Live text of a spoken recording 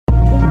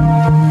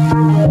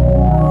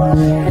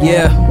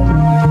Yeah.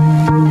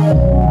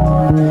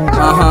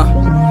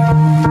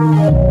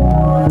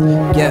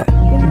 Yeah.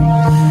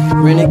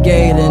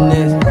 Renegade in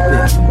this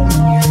bitch.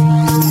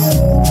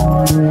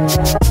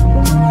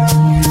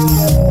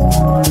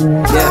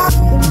 Yeah.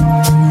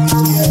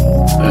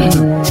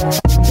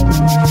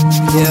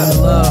 Yeah,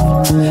 love.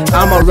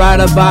 I'm a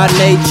rider by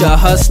nature,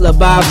 hustler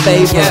by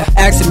favor.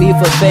 Asking me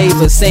for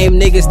favors, same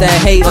niggas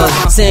that hate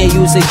us. Saying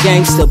you's a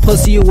gangster,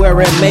 pussy you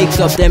wearing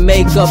makeup. Then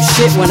make up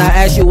shit when I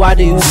ask you why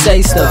do you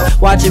say stuff.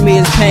 Watching me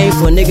is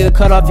painful, nigga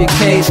cut off your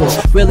cable.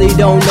 Really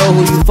don't know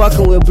who you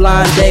fucking with,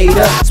 blind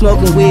data.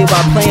 Smoking weed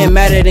while playing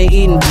madder than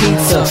eating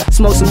pizza.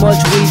 Smoke so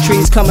much weed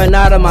trees coming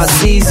out of my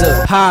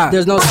Caesar. High,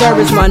 there's no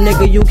service my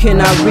nigga, you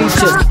cannot reach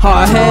us.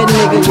 Hard head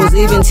nigga was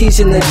even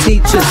teaching the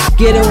teachers.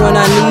 Get it when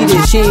I need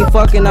it, she ain't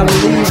fucking, I'm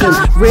leaving.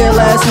 Real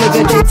ass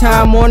nigga,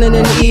 daytime, morning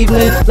and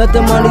evening. Let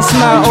the money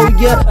smile, oh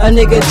yeah, a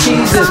nigga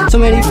cheesing. So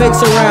many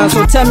fakes around,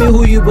 so tell me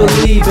who you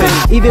believe in.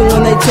 Even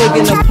when they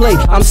taking a plate,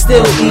 I'm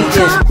still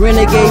eating.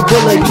 Renegade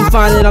bullet, you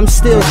find it, I'm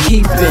still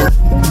keeping.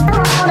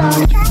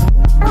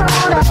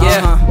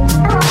 Yeah.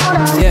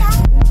 Yeah.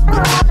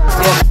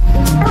 Yeah.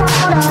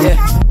 Yeah.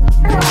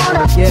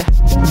 Yeah.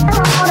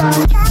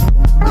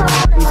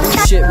 We do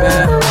shit,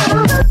 man.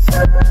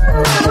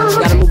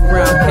 Gotta move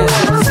around, can't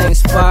stay at the same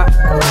spot.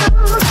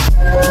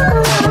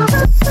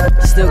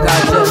 Still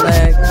got jet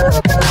lag.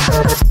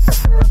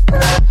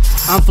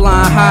 I'm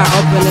flying high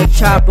up in the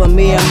chopper,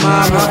 me and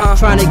mama.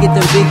 Trying to get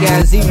them big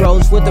ass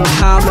zeros with them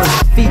commas.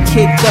 Feet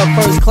kicked up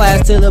first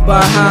class to the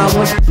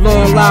Bahamas.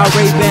 Blowing loud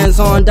Ray-Bans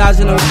on,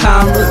 dodging them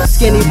commas.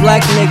 Skinny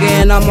black nigga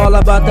and I'm all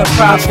about the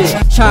profit.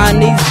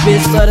 Chinese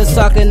bitch, let her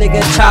suck a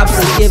nigga chops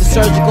and give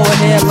surgical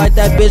head like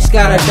that bitch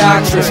got a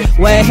doctor.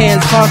 Wet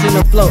hands crossing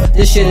the floor,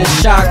 this shit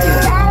is shocking.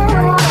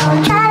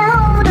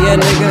 Yeah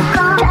nigga,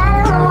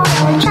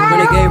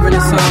 Renegade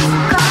Renaissance.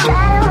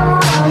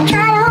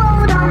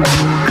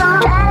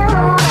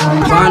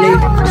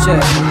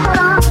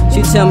 BonnieJets.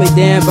 She tell me,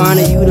 damn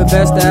Bonnie, you the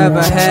best I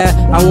ever had.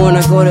 I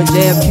wanna go to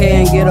JFK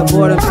and get a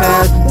boarding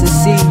pass to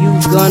see you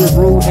gun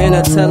root and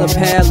a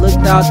telepad.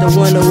 Looked out the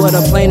window with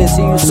a plane and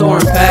see you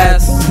soaring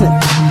past.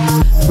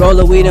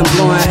 Roller weed and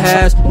blowing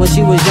hash. When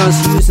she was young,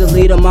 she used to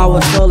lead them all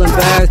with stolen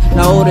bags.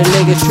 Now older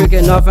niggas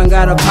tricking off and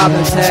got a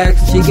poppin'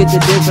 tax. She get the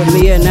dick from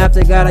me and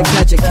after gotta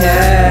catch a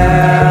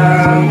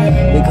cab.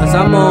 Because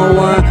I'm on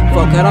one,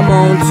 fuck it, I'm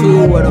on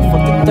two. Where the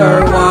fuck the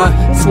third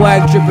one?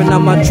 Swag dripping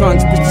out my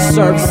trunks, bitch the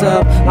surf's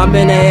up. I'm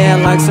in the air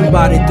like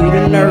somebody threw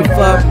the nerf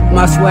up.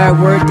 My swag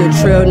worth the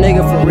trail,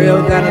 nigga for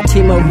real. Got a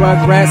team of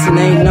rugrats and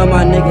ain't none of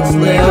my niggas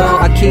live.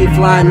 I keep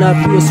flying up,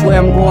 you swear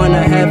I'm going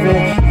to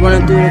heaven.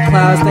 Running through the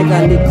clouds, think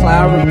I need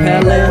cloud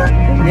repellant.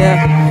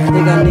 Yeah,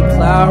 think I need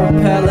cloud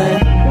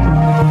repellant.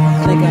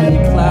 Think I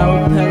need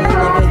cloud repellant.